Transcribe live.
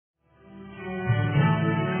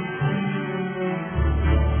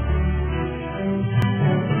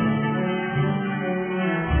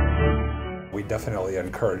definitely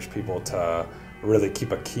encourage people to really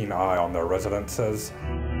keep a keen eye on their residences.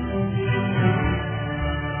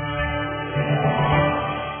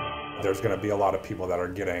 There's going to be a lot of people that are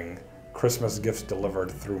getting Christmas gifts delivered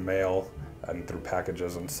through mail and through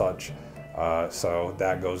packages and such. So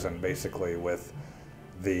that goes in basically with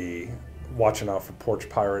the watching out for porch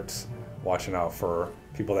pirates, watching out for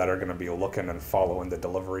people that are going to be looking and following the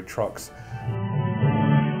delivery trucks.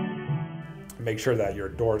 Make sure that your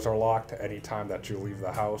doors are locked any time that you leave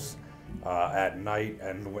the house at night,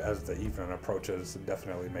 and as the evening approaches,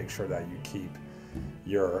 definitely make sure that you keep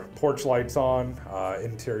your porch lights on,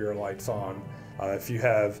 interior lights on. If you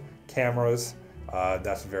have cameras,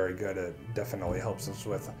 that's very good. It definitely helps us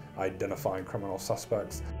with identifying criminal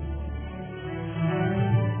suspects.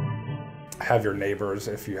 Have your neighbors,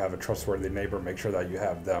 if you have a trustworthy neighbor, make sure that you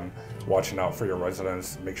have them watching out for your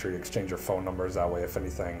residents. Make sure you exchange your phone numbers, that way if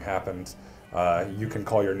anything happens, you can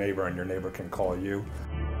call your neighbor and your neighbor can call you.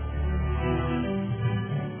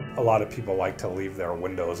 A lot of people like to leave their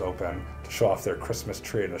windows open to show off their Christmas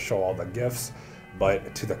tree and to show all the gifts,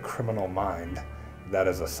 but to the criminal mind, that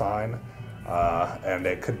is a sign, and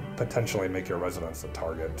it could potentially make your residents a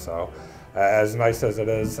target. So as nice as it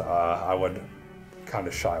is, I would kind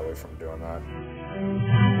of shy away from doing that.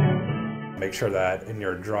 Make sure that in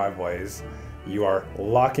your driveways you are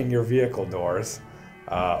locking your vehicle doors.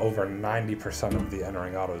 Over 90% of the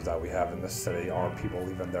entering autos that we have in this city are people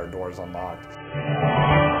leaving their doors unlocked.